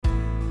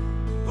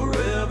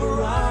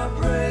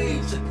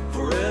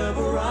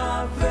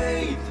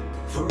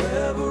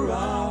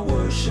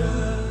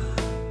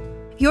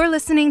You're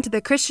listening to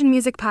the Christian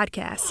Music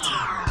Podcast.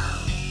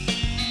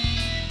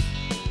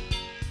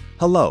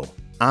 Hello,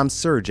 I'm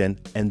Surgeon,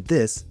 and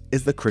this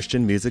is the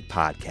Christian Music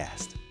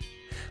Podcast.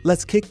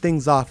 Let's kick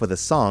things off with a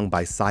song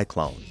by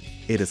Cyclone.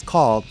 It is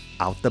called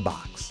Out the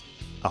Box.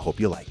 I hope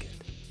you like it.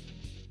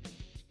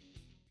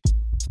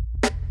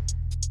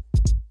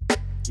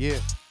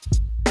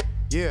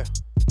 Yeah.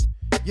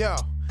 Yo,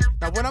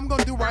 now what I'm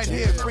gonna do right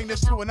here is bring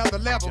this to another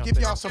level, give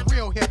y'all some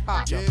real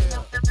hip-hop. Yeah.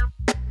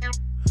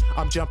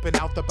 I'm jumping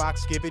out the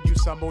box, giving you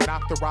some more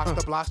knock the rock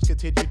the blocks,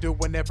 continue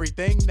doing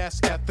everything that's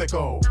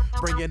ethical.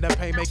 Bringing the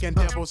pain, making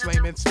devils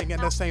lame and singing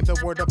the same.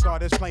 The word of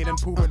God is plain and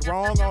proven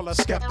wrong, all are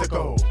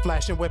skeptical.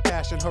 Flashing with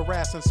passion,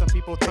 harassing, some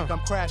people think I'm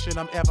crashing.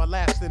 I'm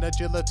everlasting,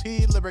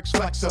 agility, lyrics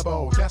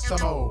flexible,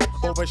 decimo.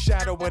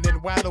 Overshadowing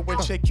and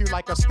wallowing, shake you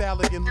like a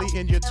stallion,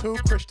 leading you to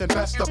Christian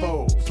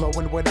festival.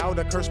 Flowing without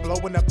a curse,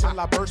 blowing up till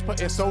I burst,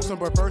 putting souls in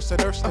reverse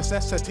and earth's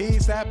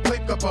necessities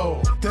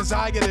applicable.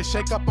 Desire to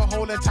shake up a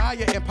whole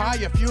entire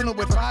empire, fueling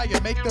with fire,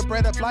 make the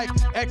bread of life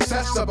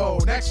accessible.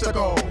 Next to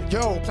go,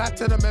 yo,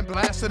 platinum and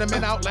blasting them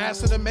and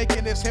outlasting them,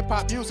 making this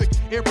hip-hop music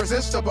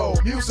irresistible,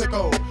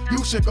 musical.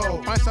 You should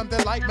go find some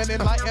delightment,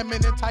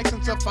 enlightenment,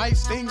 enticing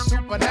suffice things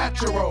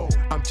supernatural.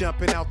 I'm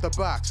jumping out the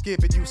box,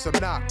 giving you some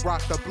knock,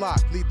 rock the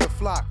block, lead the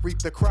flock, reap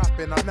the crop,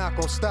 and I'm not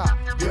gonna stop.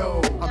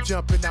 Yo, I'm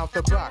jumping out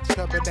the box,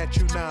 coming at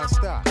you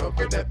non-stop,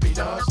 coming at me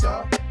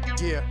non-stop.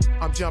 Yeah,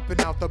 I'm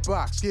jumping out the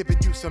box, giving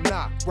you some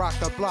knock, rock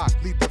the block,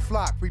 lead the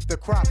flock, reap the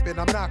crop, and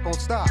I'm not gonna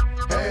stop.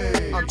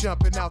 Hey, I'm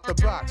jumping out the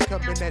box,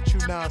 coming at you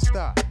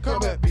non-stop,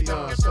 come at me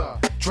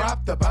non-stop.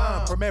 Drop the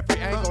bomb from every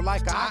angle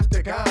like an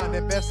octagon,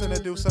 investing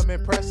to do some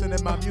impressing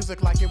in my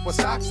music like it was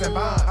stocks and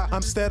bonds.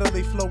 I'm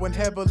steadily flowing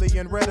heavily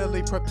and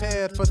readily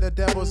prepared for the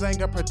devil's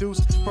anger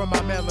produced from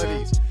my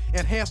melodies.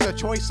 Enhance the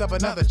choice of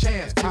another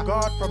chance to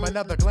guard from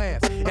another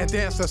glance and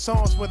dance the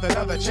songs with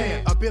another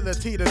chant.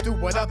 Ability to do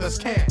what others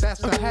can't.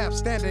 That's perhaps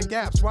standing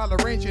gaps while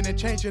arranging and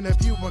changing the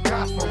view of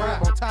gospel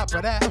rap. On top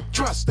of that,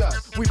 trust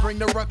us. We bring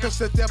the ruckus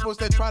to devils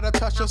that try to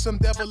touch us. Some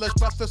devilish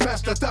busters,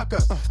 master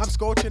duckers. I'm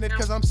scorching it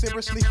cause I'm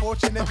seriously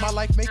fortunate. My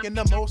life making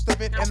the most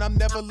of it and I'm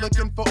never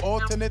looking for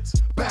alternates.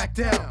 Back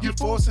down, you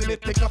forcing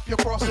it. Pick up your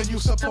cross and you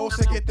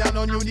supposed to get down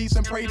on your knees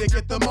and pray to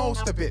get the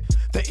most of it.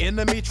 The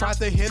enemy tried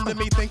to hinder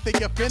me, think they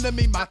offended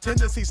me. My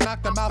tendencies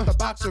knocked them out the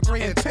box with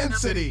great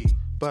intensity.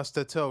 Bust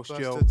a toast,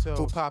 yo.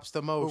 Who pops the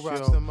most, yo?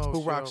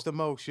 Who rocks the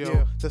most, yo?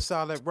 Yeah. The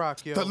solid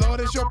rock, yo. The Lord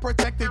is your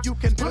protector, you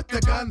can put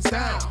the guns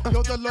down.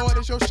 Yo, the Lord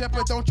is your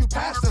shepherd, don't you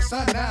pass the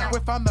sun now.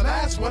 If I'm the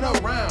last one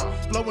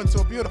around, flowing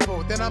so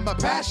beautiful, then I'ma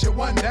pass you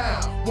one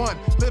down. One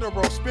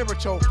literal,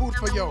 spiritual, food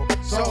for your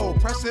soul.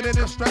 Pressing it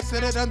and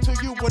stressing it until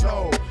you will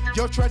know.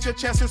 Your treasure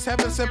chest is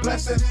heaven sent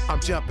blessings. I'm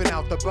jumping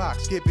out the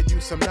box, giving you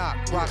some knock.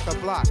 Rock the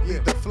block,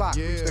 lead the flock,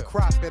 lead the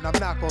crop, and I'm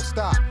not gonna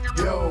stop.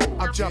 Yo,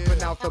 I'm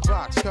jumping out the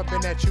box,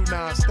 coming at you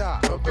non-stop.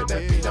 Coming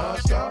at me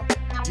non-stop.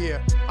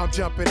 Yeah, I'm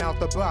jumping out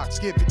the box,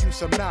 giving you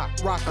some knock.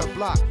 Rock the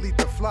block, lead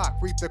the flock,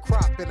 reap the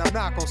crop, and I'm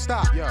not gonna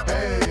stop. Yo,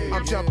 hey,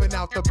 I'm jumping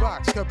out the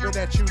box, coming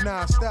at you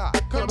non-stop.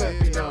 Come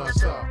at me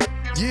non-stop.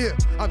 Yeah,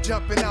 I'm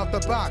jumping out the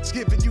box,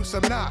 giving you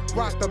some knock.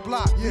 Rock the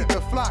block, lead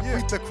the flock,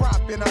 reap the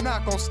crop, and I'm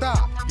not gonna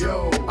stop.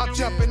 Yo, I'm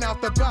jumping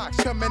out the box,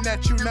 coming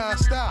at you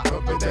non-stop.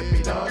 Coming at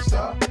me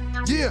non-stop.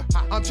 Yeah,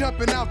 I'm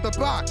jumping out the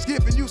box,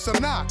 giving you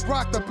some knock.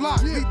 Rock the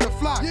block, lead the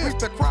flock, reap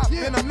the crop,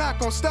 and I'm not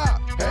gonna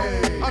stop.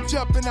 Hey, I'm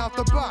jumping out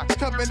the box,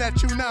 coming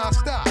at you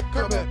non-stop.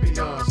 Come at me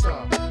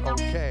non-stop.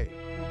 Okay.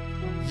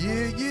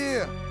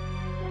 Yeah.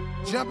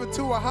 Jumping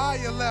to a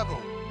higher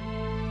level.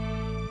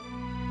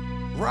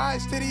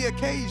 Rise to the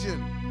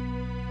occasion.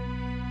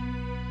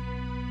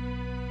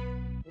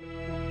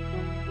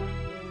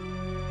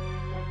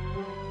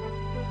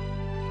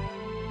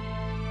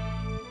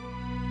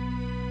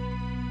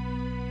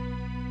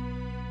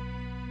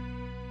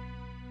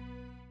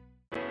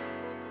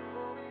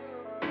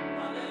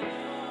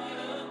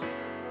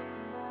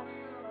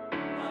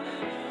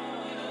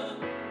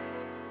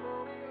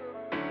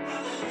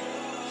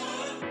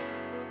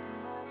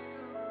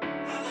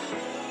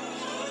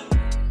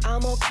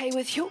 I'm okay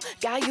with you,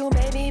 God, you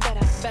made me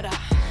better.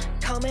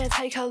 Come and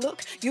take a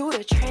look, you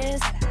the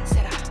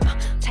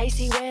trendsetter.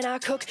 Tasty when I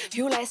cook,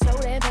 you like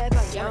salt and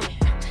pepper, yummy.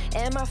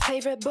 And my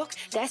favorite book,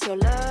 that's your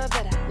love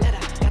letter.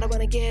 Gotta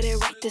wanna get it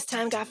right this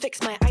time, gotta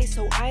fix my eyes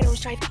so I don't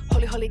strife.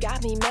 Holy,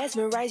 got me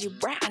mesmerized, you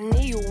bright, I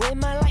need you in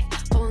my life.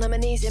 Fall on my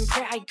knees and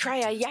pray, I cry,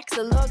 I yak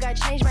the Lord, God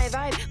change my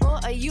vibe. More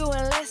of you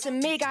and less of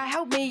me, God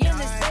help me in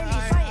this daily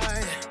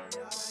fight.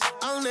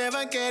 I'll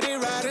never get it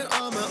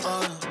right on my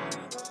own.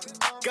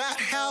 God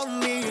help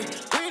me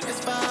win this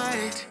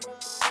fight.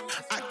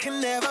 I can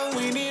never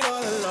win it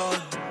all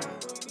alone.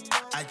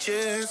 I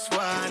just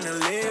wanna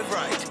live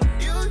right.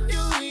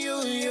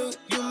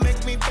 You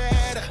make me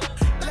better.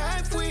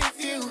 Life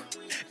with you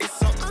is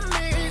so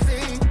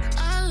amazing.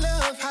 I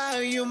love how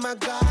you, my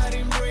God,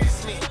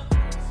 embrace me.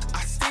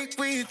 I stick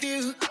with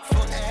you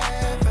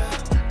forever.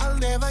 I'll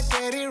never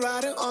get it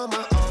right on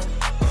my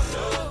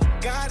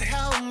own. God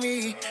help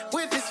me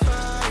with this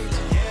fight.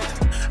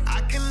 Yeah,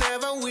 I can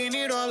never win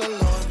it all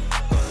alone.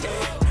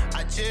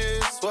 I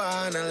just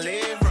wanna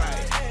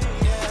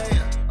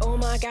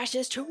gosh,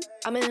 it's true.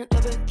 I'm in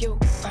love with you.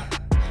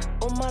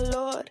 Oh my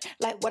Lord,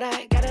 like what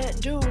I gotta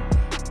do.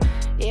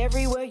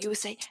 Everywhere you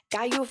say,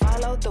 God, you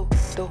follow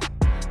through.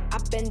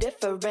 I've been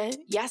different,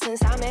 yeah,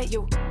 since I met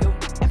you.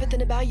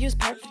 Everything about you is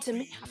perfect to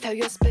me. I feel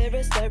your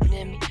spirit stirring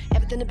in me.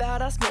 Everything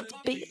about us meant to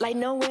be. Like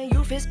knowing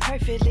you fits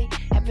perfectly.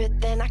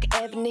 Everything I could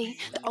ever need.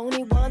 The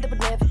only one that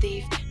would never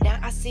leave. Now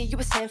I see you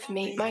were sent for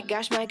me. My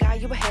gosh, my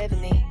God, you were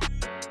heavenly.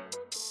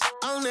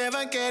 I'll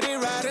never get it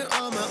right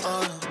on my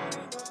own.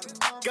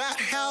 God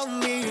help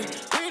me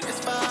win this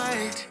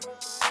fight.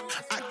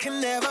 I can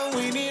never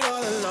win it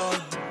all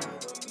alone.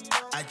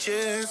 I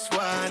just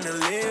wanna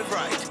live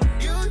right.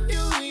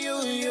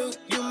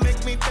 You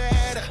make me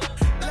better.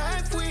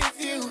 Life with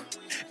you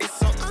is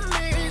so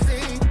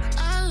amazing.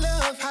 I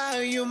love how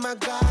you, my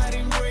God,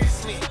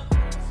 embrace me.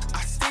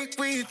 I stick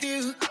with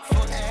you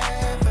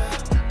forever.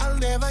 I'll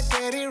never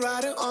get it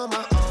right on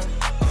my own.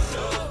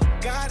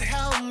 God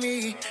help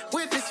me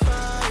with this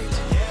fight.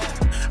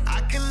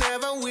 I can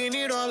never win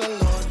it all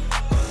alone.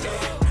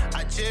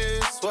 I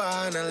just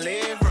wanna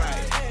live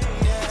right.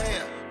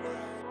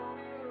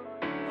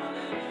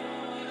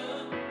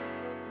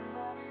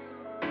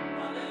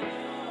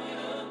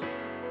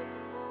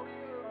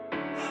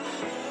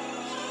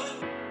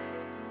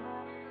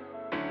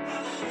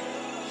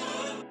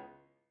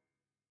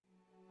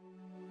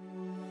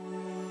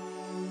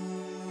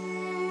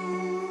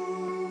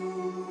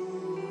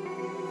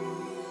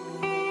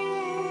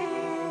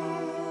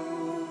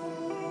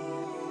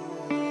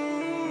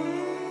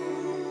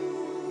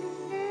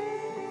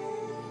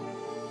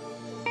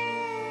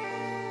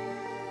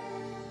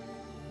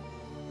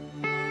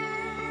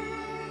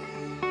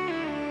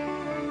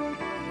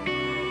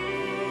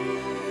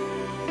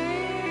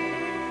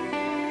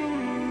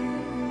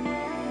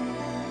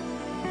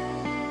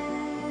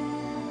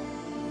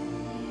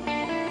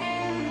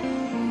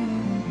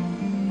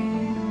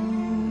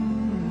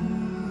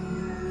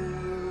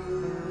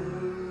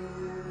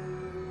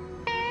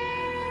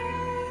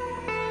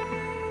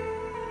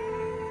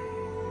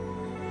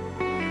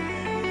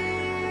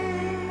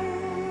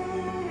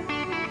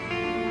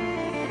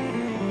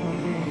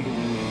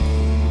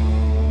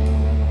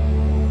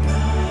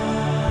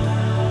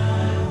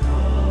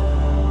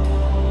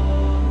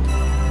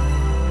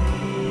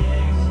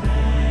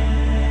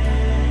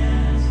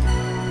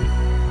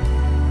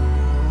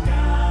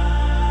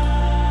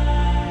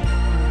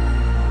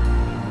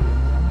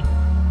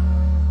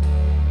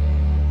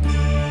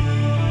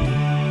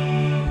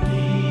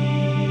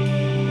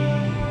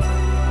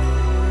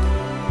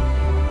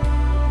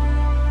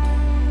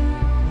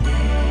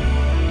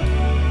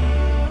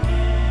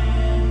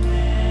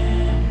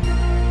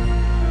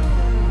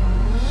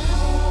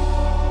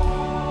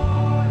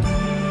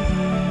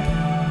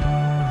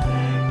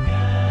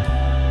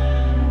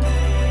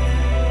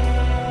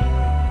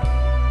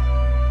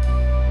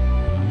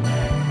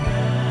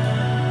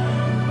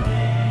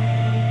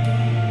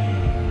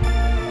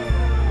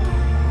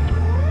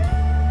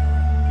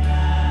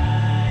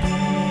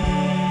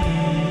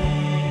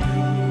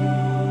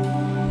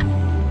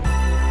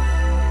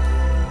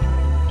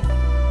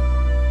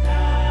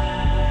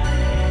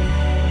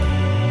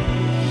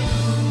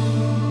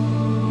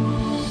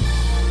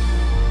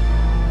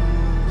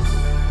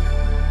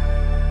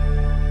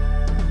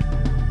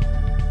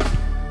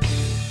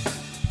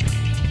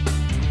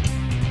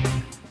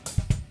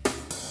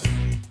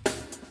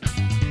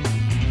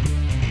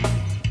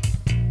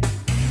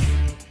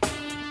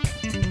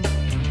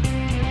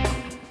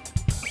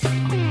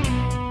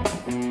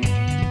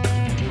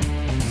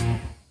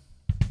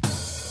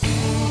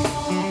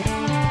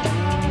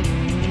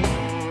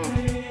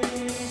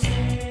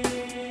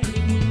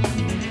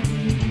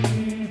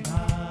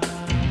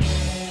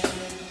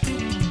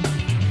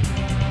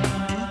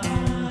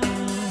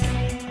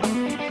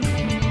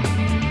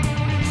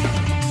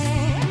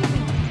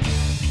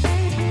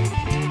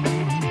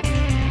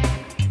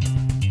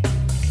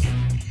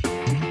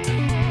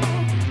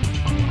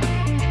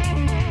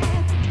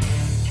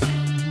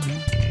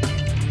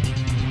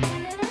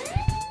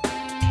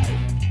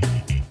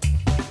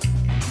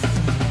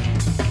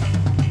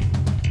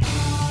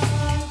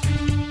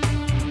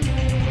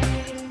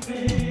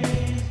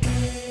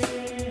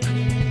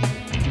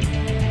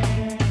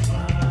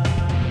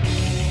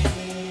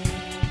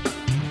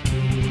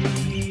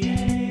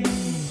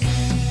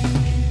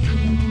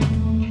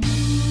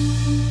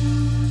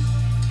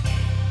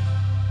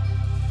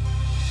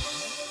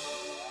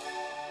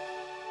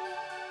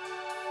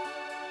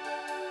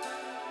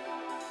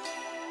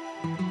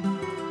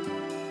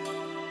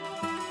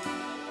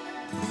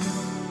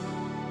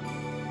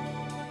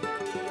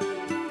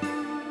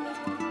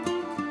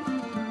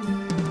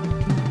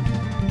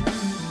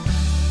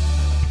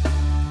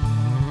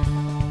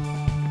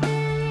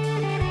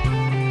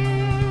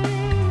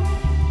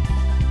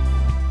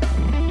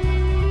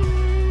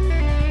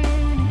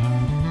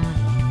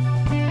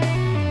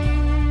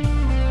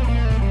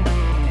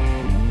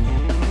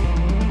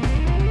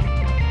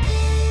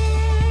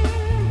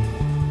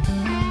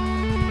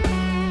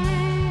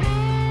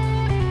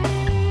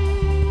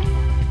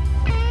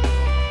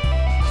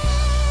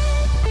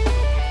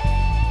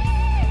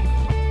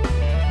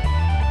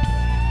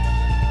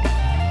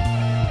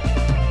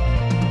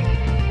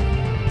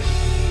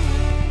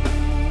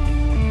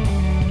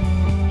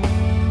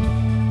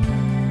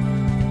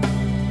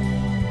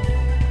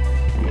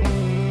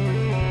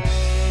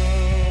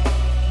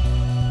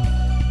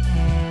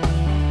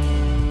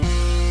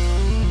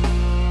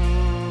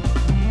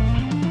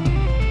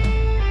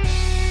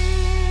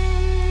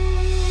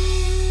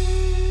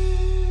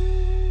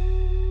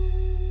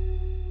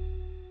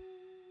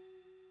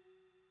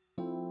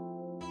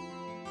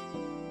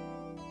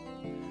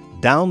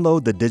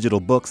 Download the digital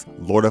books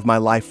Lord of My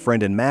Life,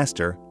 Friend and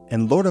Master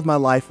and Lord of My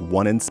Life,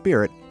 One in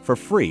Spirit for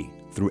free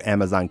through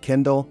Amazon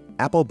Kindle,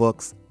 Apple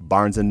Books,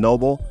 Barnes &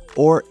 Noble,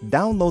 or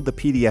download the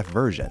PDF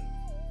version.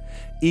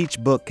 Each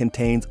book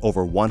contains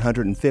over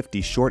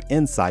 150 short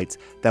insights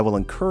that will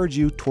encourage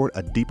you toward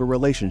a deeper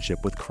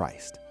relationship with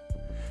Christ.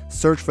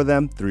 Search for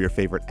them through your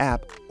favorite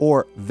app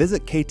or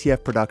visit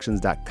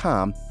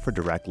ktfproductions.com for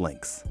direct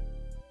links.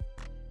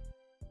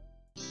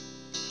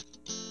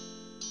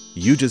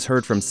 You just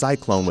heard from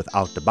Cyclone with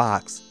Out the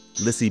Box,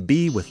 Lissy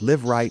B with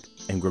Live Right,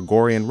 and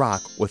Gregorian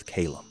Rock with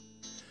Calum.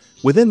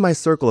 Within my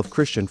circle of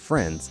Christian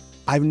friends,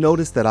 I've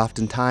noticed that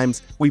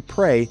oftentimes we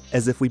pray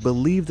as if we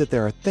believe that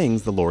there are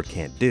things the Lord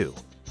can't do.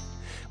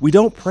 We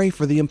don't pray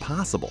for the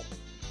impossible.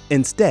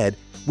 Instead,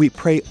 we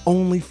pray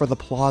only for the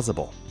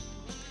plausible.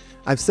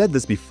 I've said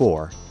this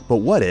before, but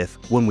what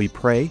if, when we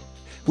pray,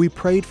 we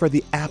prayed for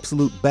the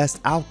absolute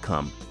best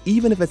outcome,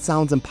 even if it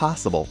sounds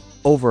impossible,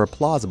 over a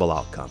plausible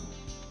outcome?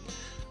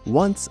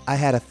 Once I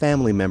had a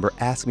family member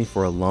ask me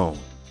for a loan.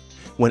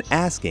 When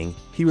asking,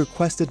 he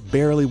requested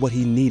barely what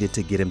he needed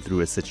to get him through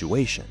his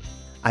situation.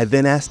 I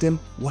then asked him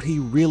what he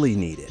really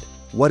needed,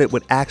 what it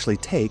would actually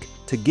take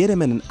to get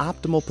him in an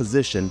optimal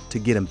position to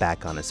get him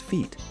back on his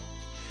feet.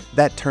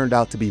 That turned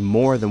out to be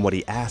more than what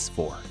he asked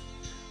for.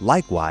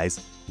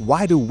 Likewise,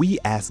 why do we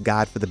ask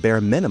God for the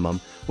bare minimum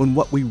when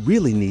what we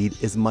really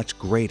need is much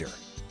greater?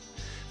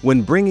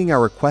 When bringing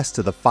our requests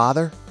to the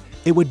Father,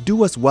 it would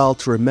do us well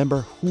to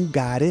remember who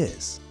God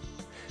is.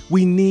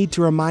 We need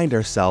to remind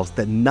ourselves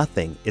that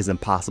nothing is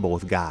impossible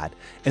with God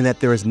and that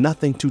there is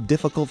nothing too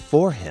difficult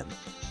for Him.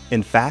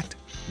 In fact,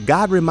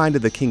 God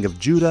reminded the king of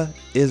Judah,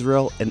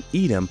 Israel, and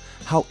Edom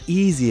how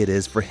easy it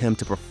is for him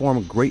to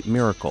perform great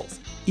miracles,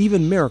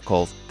 even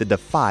miracles that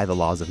defy the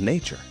laws of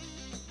nature.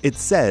 It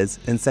says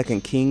in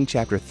 2 Kings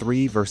chapter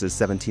 3, verses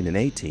 17 and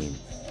 18,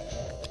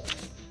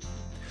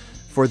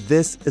 "For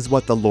this is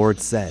what the Lord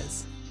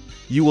says,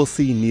 you will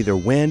see neither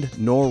wind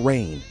nor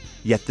rain,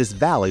 yet this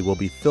valley will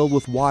be filled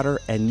with water,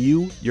 and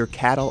you, your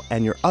cattle,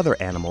 and your other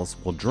animals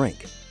will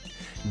drink.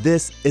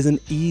 This is an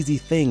easy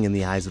thing in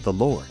the eyes of the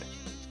Lord.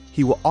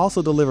 He will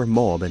also deliver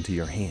Moab into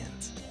your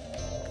hands."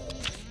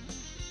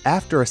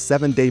 After a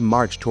 7-day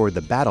march toward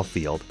the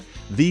battlefield,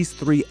 these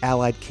 3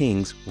 allied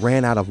kings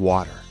ran out of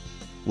water.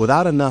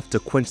 Without enough to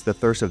quench the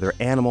thirst of their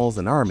animals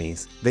and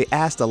armies, they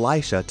asked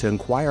Elisha to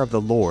inquire of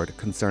the Lord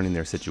concerning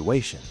their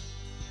situation.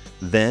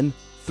 Then,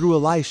 through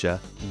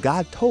Elisha,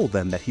 God told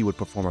them that he would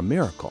perform a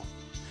miracle,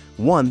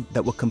 one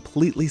that would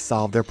completely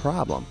solve their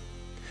problem.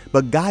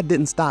 But God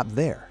didn't stop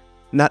there.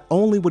 Not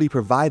only would he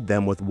provide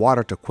them with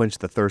water to quench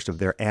the thirst of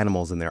their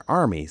animals and their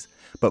armies,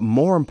 but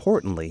more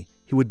importantly,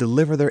 he would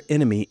deliver their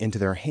enemy into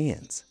their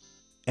hands.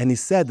 And he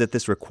said that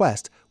this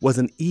request was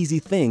an easy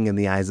thing in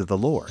the eyes of the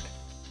Lord.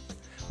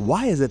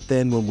 Why is it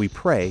then when we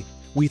pray,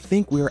 we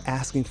think we are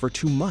asking for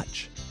too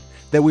much?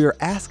 That we are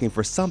asking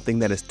for something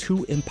that is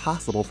too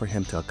impossible for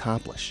him to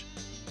accomplish?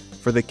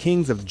 For the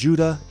kings of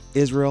Judah,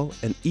 Israel,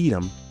 and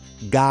Edom,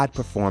 God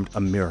performed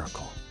a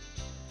miracle.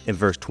 In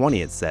verse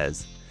 20 it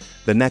says,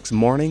 "The next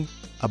morning,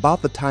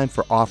 about the time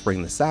for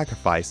offering the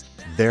sacrifice,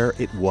 there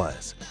it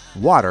was,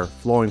 water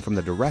flowing from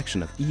the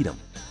direction of Edom,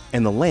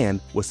 and the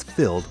land was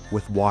filled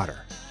with water."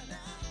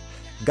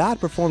 God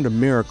performed a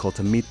miracle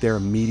to meet their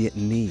immediate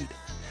need,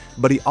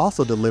 but he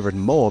also delivered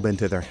Moab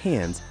into their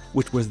hands,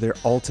 which was their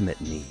ultimate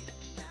need.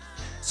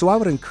 So I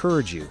would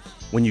encourage you,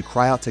 when you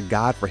cry out to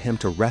God for him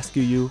to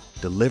rescue you,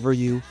 deliver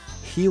you,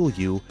 heal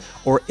you,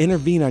 or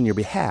intervene on your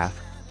behalf,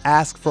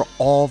 ask for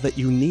all that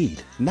you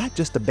need, not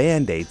just a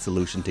Band-Aid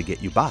solution to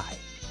get you by.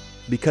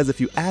 Because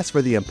if you ask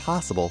for the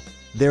impossible,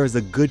 there is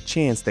a good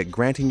chance that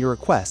granting your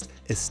request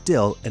is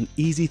still an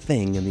easy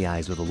thing in the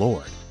eyes of the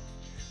Lord.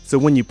 So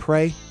when you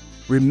pray,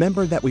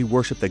 remember that we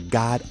worship the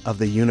God of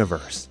the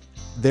universe.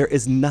 There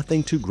is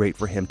nothing too great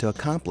for him to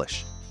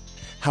accomplish.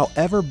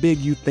 However big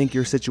you think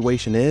your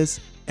situation is,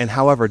 and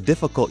however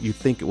difficult you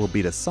think it will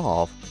be to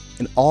solve,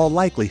 in all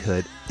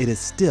likelihood, it is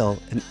still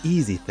an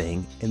easy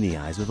thing in the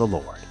eyes of the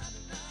Lord.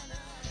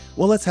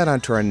 Well, let's head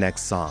on to our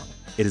next song.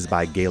 It is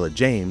by Gayla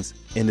James,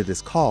 and it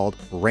is called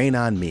Rain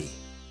on Me.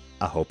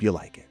 I hope you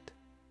like it.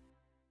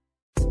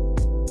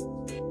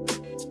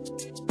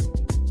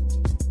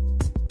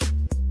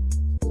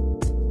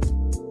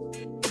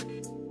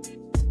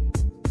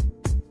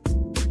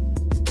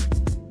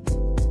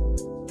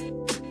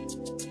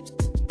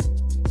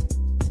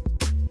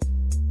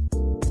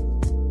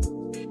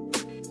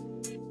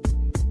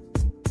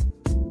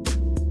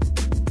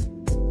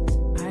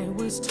 I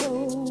was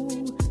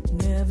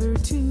told never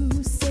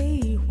to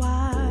say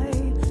why,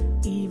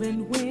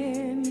 even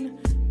when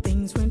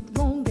things went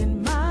wrong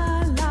in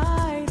my life.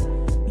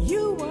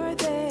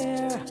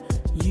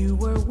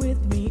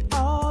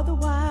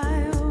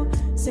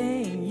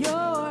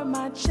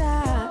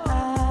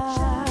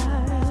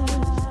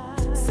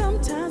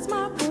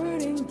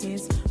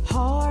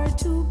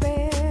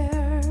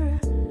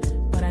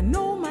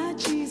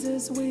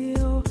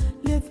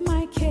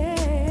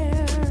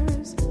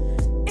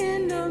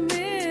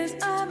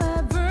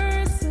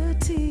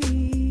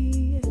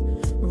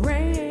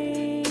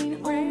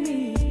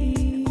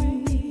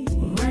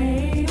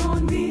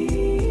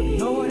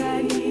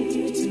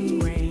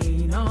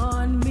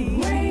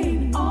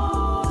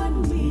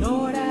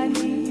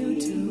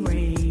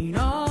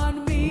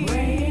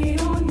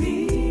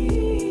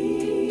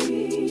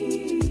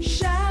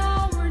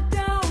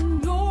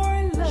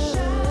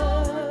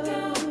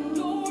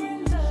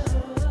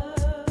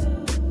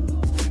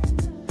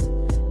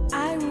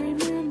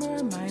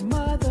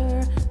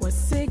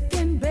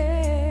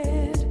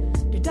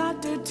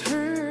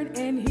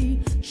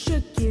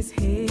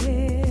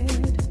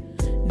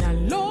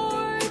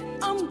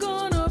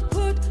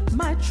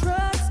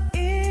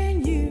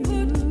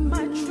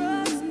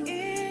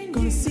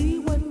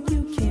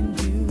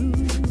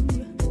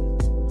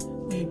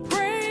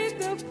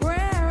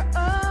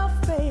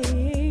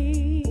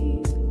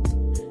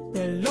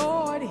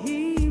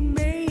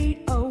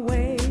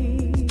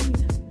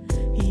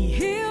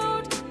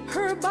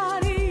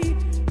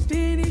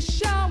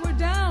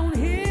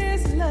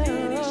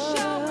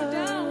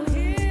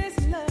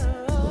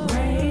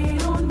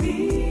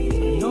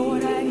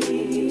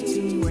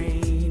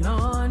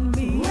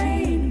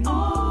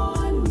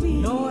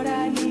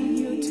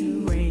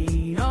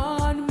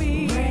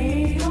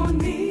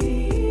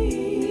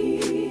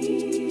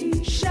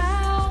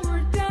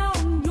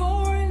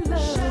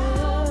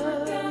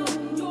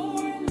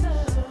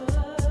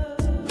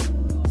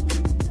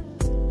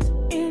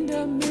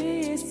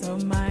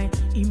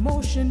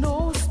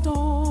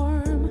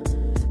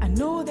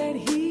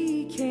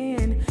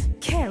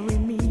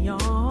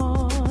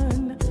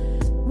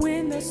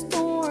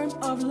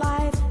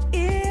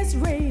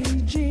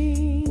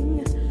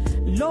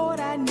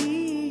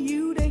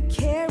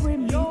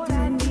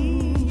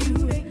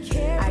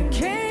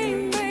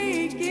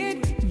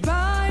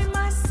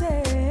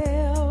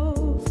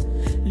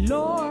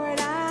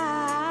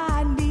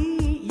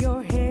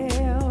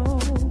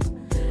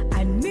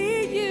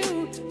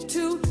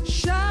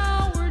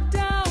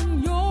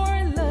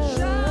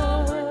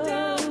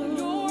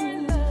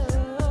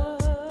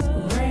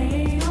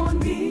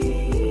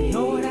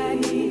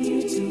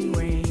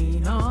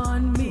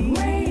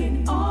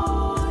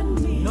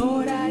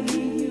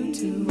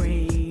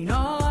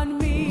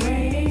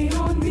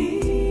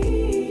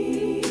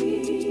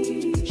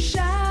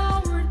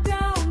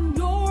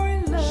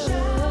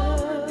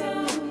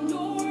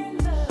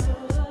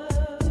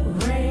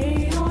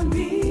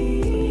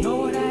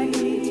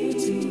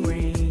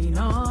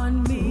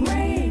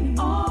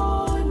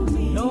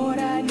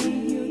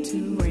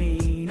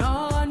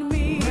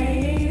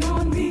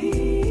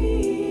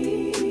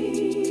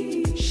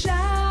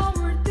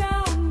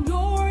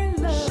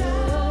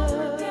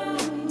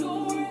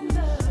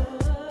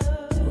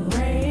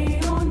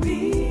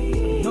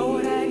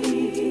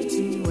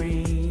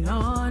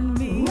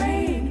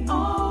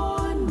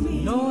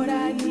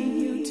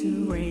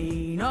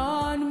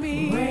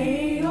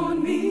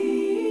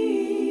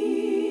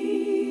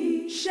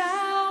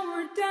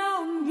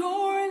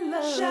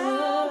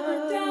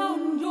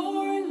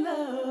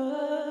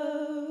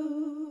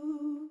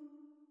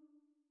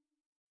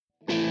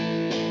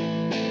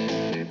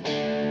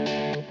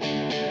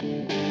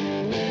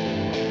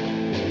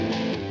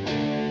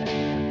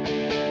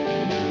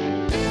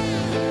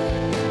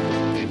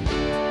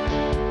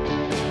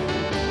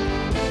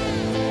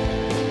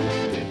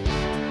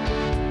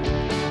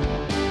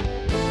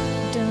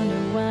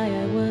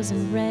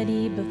 wasn't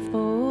ready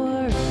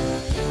before.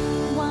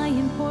 Why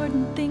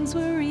important things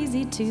were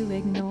easy to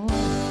ignore.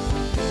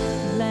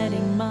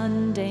 Letting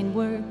mundane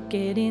work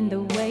get in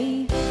the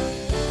way.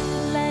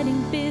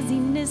 Letting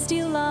busyness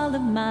steal all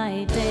of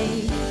my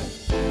day.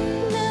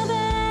 Now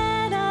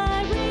that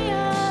I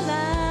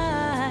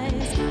realize,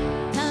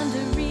 time to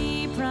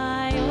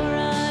reprioritize.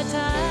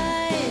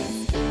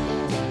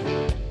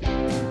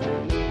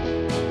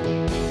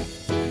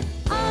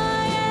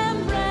 I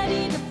am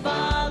ready to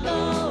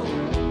follow.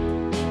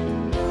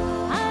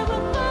 I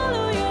will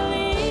follow your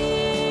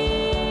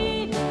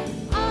lead.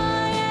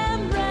 I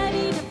am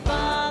ready to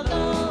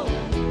follow.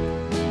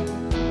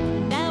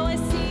 Now I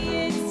see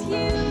it's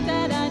you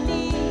that I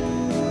need.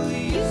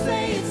 You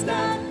say it's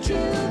not too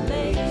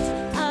late.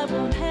 I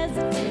won't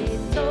hesitate.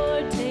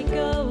 Lord, take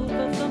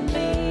over for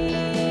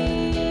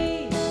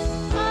me.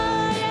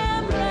 I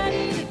am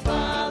ready to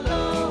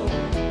follow.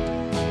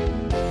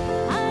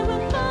 I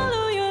will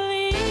follow your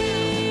lead.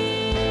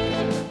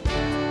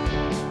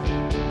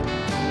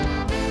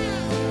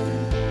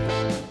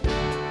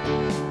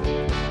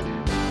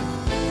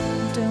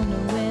 Don't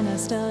know when I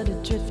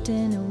started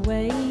drifting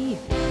away.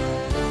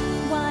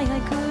 Why I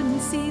couldn't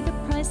see the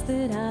price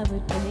that I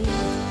would pay.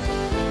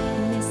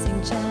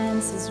 Missing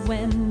chances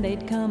when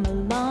they'd come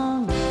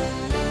along.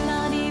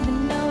 Not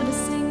even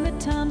noticing the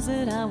times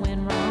that I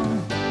went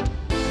wrong.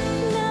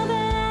 Now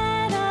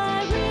that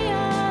I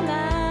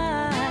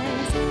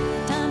realize,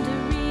 time to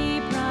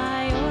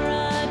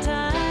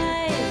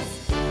reprioritize.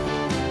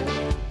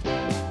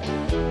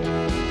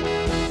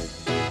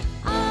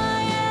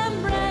 I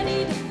am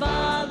ready to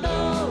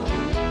follow.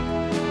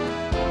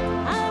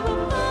 I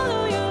will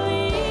follow your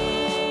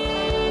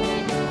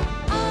lead.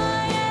 I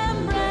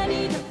am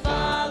ready to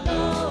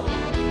follow.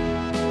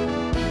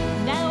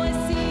 Now I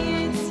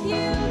see it's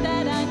you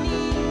that I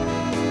need.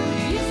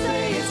 You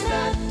say it's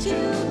not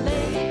too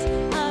late.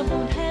 I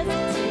won't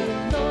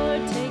hesitate.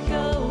 Lord, take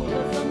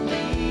over for me.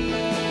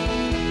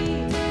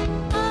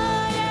 I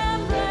am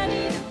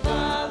ready to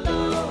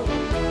follow.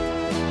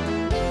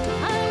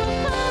 I will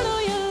follow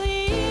your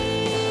lead.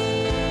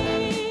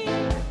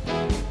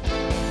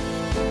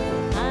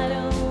 I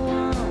don't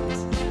want to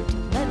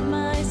let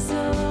my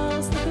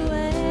soul slip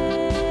away.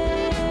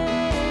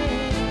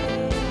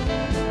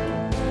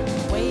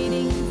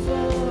 Waiting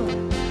for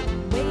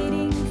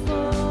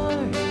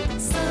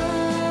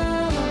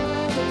some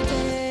other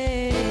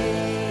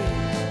day.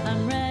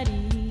 I'm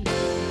ready.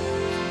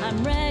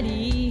 I'm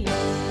ready.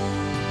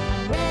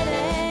 I'm ready.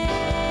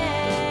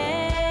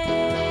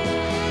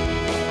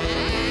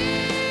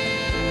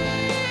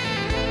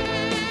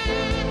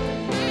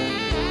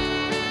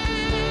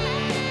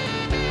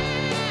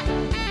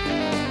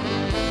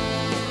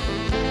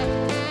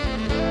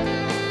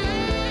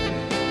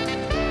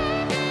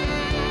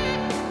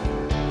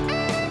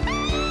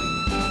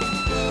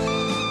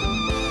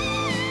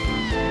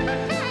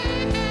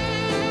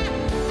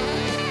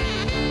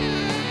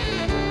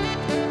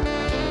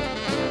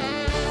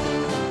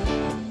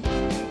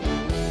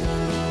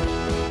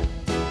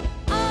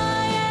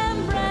 I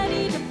am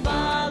ready to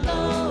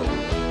follow.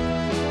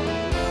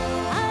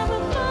 I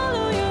will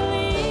follow your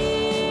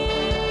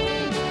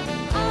lead.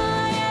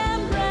 I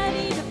am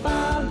ready to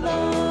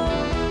follow.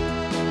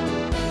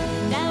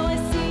 Now I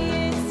see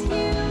it's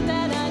you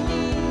that I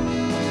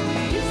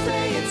need. You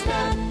say it's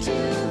not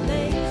too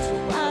late.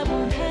 I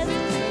won't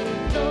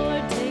hesitate.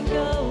 Lord, take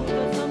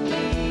over for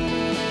me.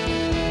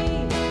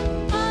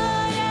 I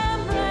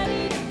am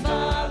ready to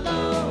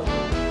follow.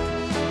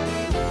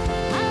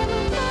 I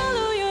will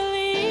follow your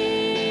lead.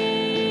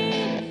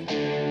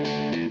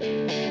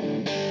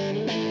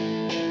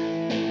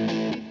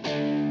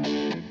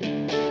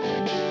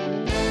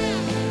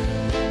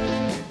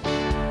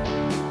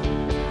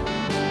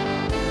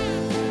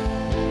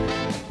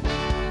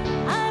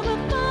 I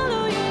will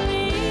follow your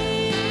lead.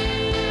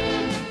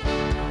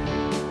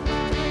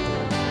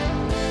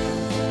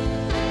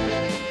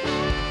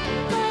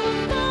 I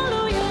will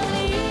follow your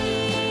lead.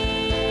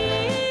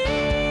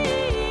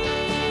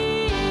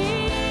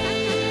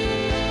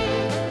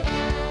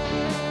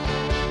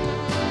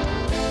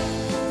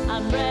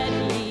 I'm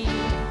ready.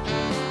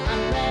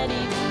 I'm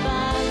ready to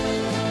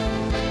follow.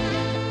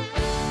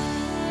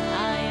 I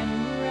am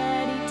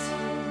ready to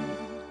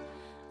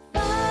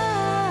follow.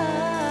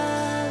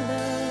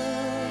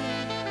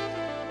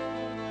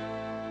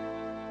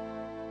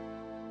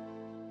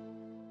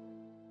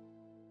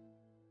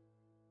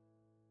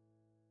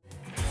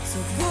 So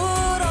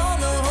put on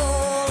the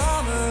whole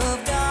armor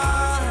of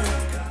God.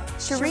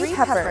 Cherie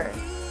Pepper,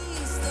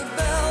 Peace, the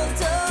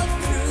belt of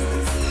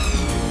truth.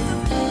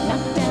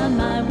 Knock down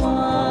my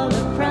wall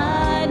of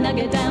pride. Knock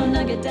it down,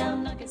 knock it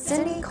down, knock it down.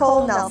 Cindy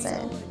Cole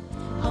Nelson,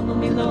 Humble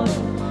me, Lord.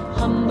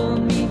 Humble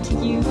me to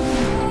you.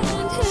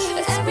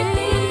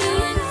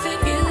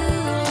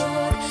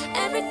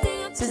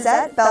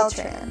 Suzette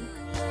Beltran,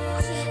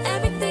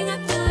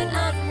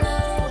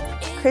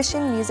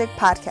 Christian Music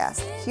Podcast.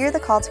 Hear the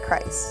call to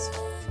Christ.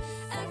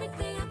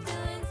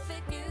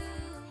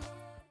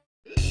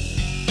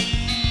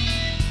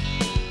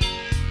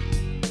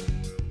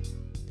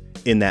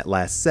 In that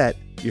last set,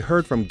 You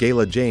heard from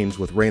Gayla James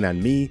with Rain on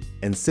Me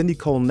and Cindy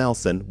Cole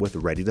Nelson with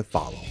Ready to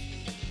Follow.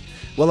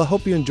 Well, I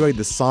hope you enjoyed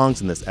the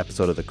songs in this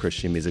episode of the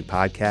Christian Music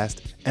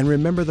Podcast and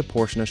remember the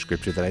portion of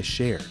scripture that I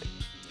shared.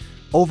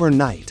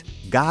 Overnight,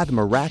 God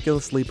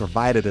miraculously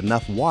provided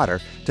enough water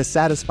to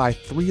satisfy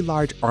 3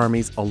 large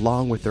armies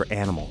along with their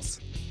animals.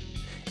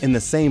 In the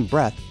same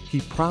breath,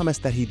 he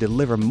promised that he'd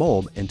deliver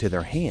mold into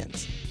their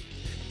hands.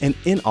 And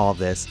in all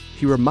this,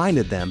 he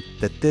reminded them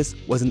that this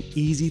was an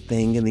easy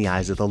thing in the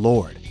eyes of the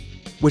Lord.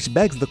 Which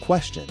begs the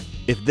question,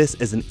 if this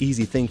is an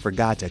easy thing for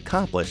God to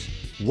accomplish,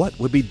 what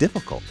would be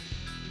difficult?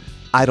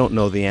 I don't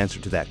know the answer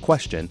to that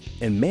question,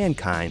 and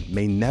mankind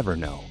may never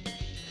know.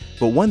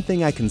 But one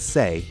thing I can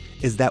say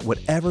is that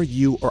whatever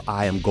you or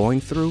I am going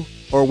through,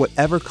 or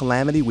whatever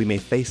calamity we may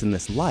face in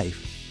this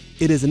life,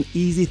 it is an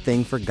easy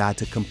thing for God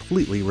to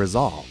completely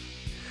resolve.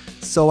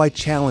 So I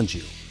challenge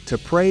you to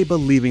pray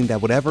believing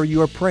that whatever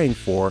you are praying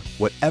for,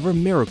 whatever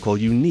miracle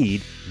you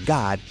need,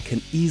 God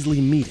can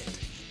easily meet it.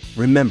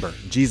 Remember,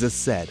 Jesus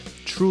said,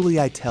 "Truly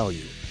I tell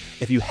you,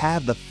 if you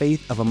have the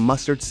faith of a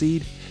mustard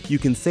seed, you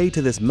can say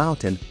to this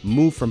mountain,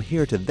 'Move from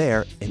here to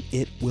there,' and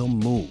it will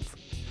move.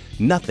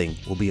 Nothing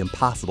will be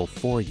impossible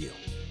for you."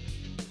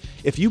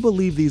 If you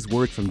believe these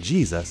words from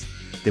Jesus,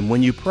 then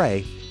when you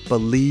pray,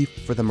 believe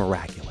for the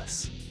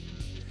miraculous.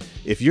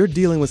 If you're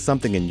dealing with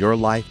something in your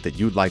life that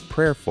you'd like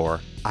prayer for,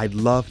 I'd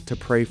love to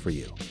pray for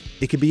you.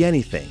 It could be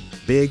anything,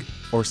 big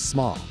or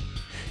small.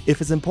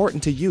 If it's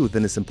important to you,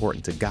 then it's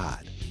important to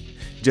God.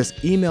 Just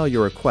email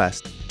your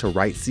request to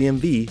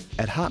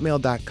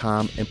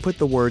writecmv@hotmail.com and put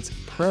the words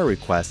prayer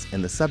requests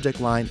in the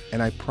subject line,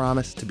 and I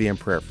promise to be in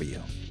prayer for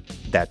you.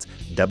 That's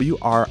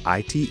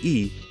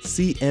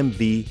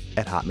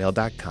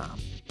WRITECMV@hotmail.com.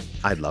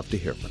 I'd love to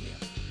hear from you.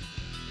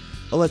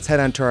 Well, let's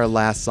head on to our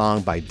last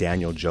song by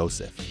Daniel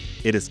Joseph.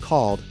 It is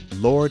called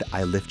 "Lord,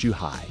 I Lift You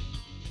High."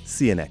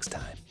 See you next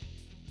time.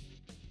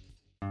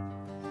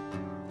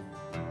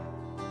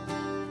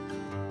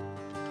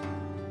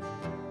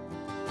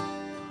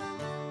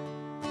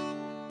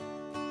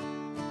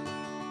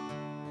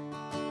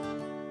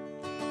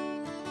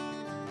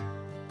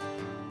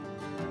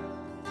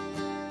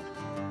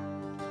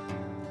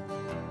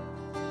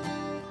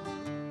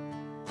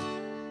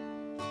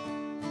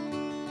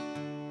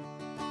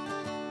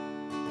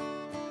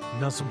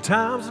 Now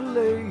sometimes I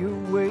lay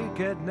awake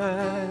at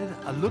night,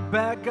 I look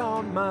back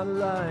on my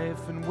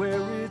life and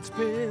where it's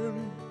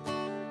been.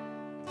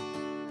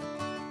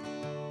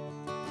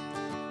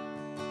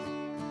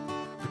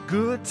 The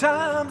good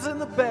times and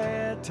the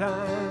bad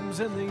times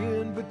and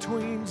the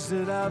in-betweens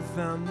that I've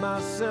found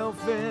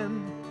myself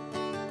in.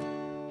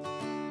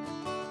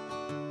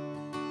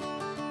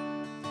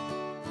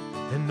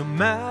 And no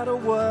matter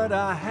what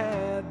I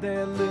had,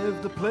 there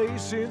lived a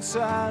place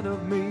inside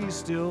of me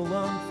still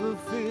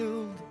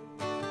unfulfilled.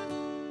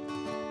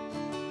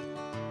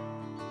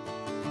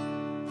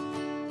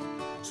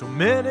 So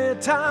many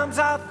times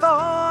I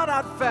thought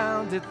I'd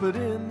found it, but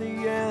in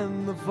the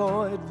end the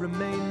void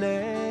remained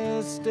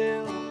there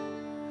still.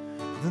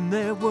 Then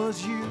there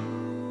was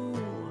you,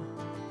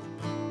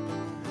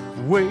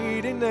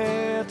 waiting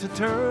there to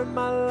turn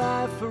my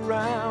life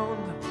around,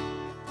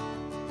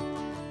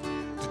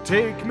 to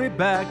take me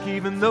back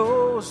even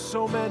though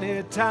so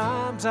many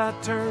times I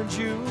turned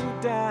you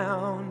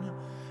down.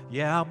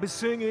 Yeah, I'll be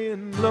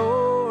singing,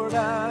 "Lord,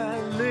 I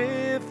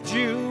lift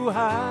you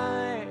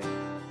high.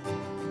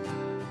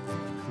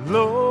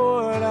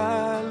 Lord,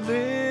 I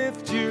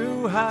lift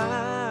you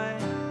high.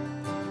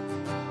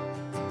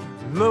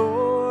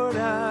 Lord,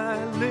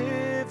 I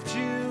lift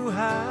you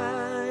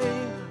high.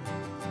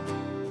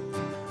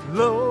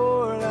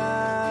 Lord,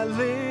 I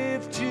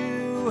lift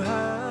you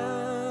high."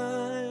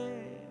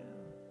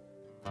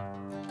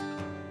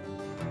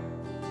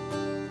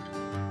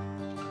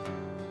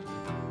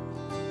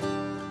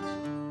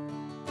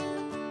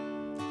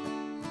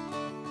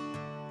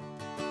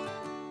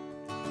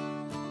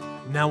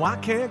 Now I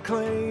can't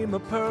claim a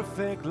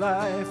perfect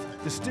life.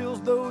 There's still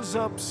those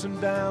ups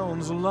and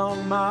downs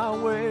along my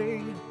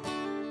way.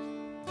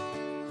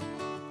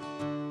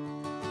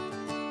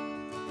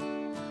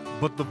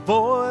 But the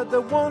void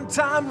that one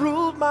time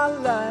ruled my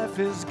life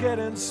is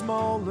getting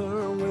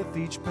smaller with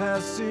each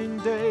passing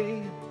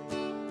day.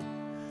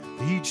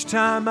 Each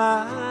time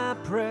I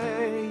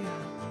pray,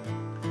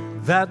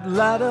 that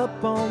light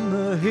up on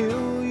the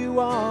hill you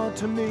are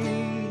to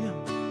me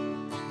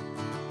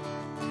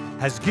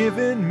has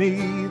given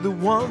me the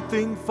one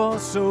thing for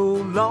so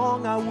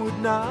long I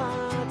would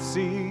not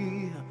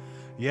see.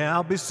 Yeah,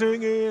 I'll be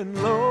singing,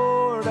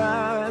 "Lord,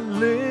 I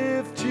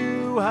lift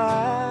you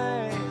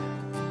high.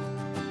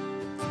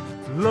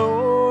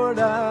 Lord,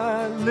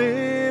 I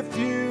lift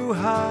you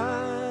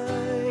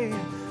high."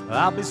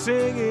 I'll be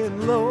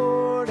singing,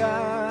 "Lord,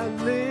 I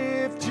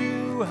lift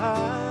you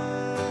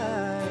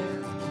high.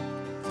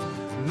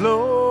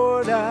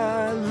 Lord,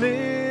 I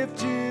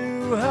lift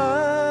you high.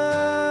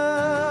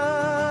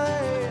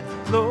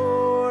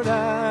 Lord,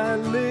 I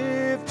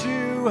lift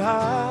you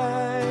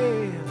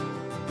high.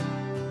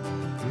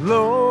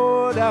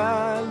 Lord,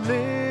 I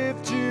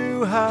lift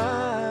you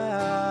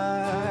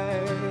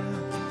high.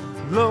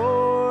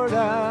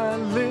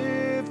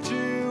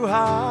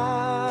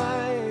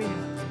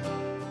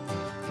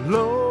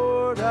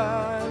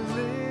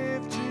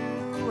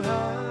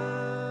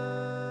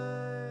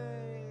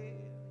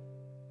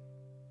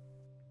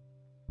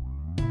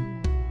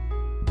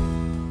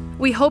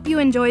 We hope you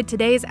enjoyed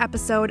today's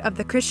episode of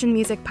the Christian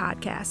Music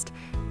Podcast.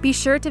 Be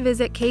sure to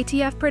visit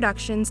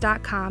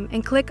ktfproductions.com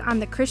and click on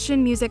the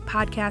Christian Music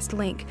Podcast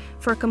link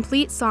for a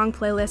complete song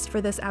playlist for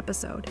this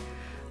episode.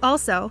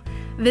 Also,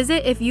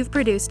 visit if you've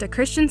produced a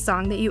Christian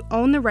song that you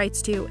own the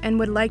rights to and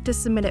would like to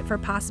submit it for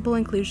possible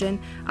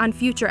inclusion on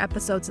future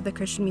episodes of the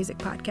Christian Music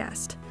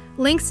Podcast.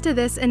 Links to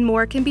this and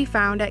more can be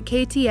found at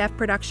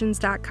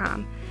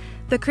ktfproductions.com.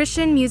 The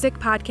Christian Music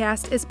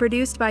Podcast is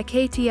produced by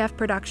KTF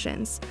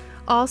Productions.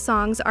 All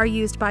songs are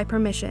used by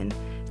permission.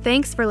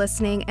 Thanks for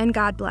listening, and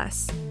God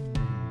bless.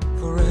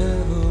 Forever